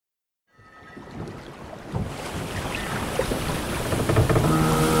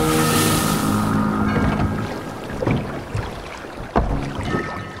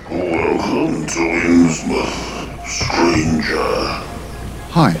Innsmouth, stranger.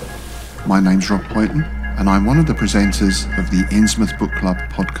 Hi, my name's Rob Poynton, and I'm one of the presenters of the Innsmouth Book Club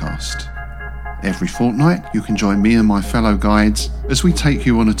podcast. Every fortnight, you can join me and my fellow guides as we take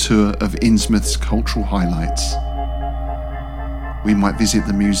you on a tour of Innsmouth's cultural highlights. We might visit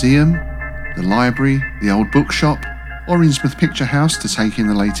the museum, the library, the old bookshop, or Innsmouth Picture House to take in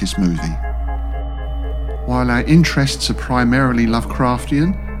the latest movie. While our interests are primarily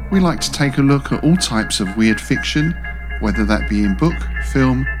Lovecraftian, we like to take a look at all types of weird fiction, whether that be in book,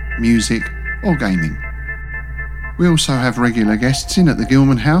 film, music, or gaming. We also have regular guests in at the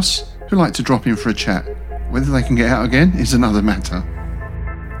Gilman House who like to drop in for a chat. Whether they can get out again is another matter.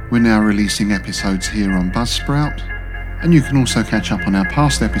 We're now releasing episodes here on Buzzsprout, and you can also catch up on our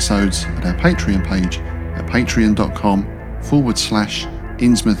past episodes at our Patreon page at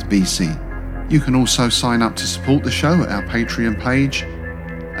patreon.com/InnsmouthBC. You can also sign up to support the show at our Patreon page,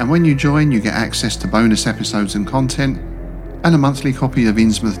 and when you join you get access to bonus episodes and content, and a monthly copy of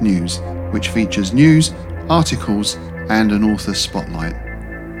Innsmouth News, which features news, articles and an author spotlight.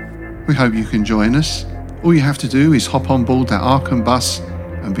 We hope you can join us. All you have to do is hop on board that Arkham bus,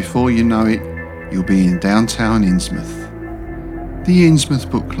 and before you know it, you'll be in downtown Innsmouth. The Innsmouth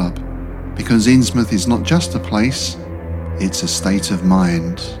Book Club, because Innsmouth is not just a place, it's a state of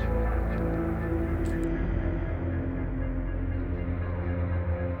mind.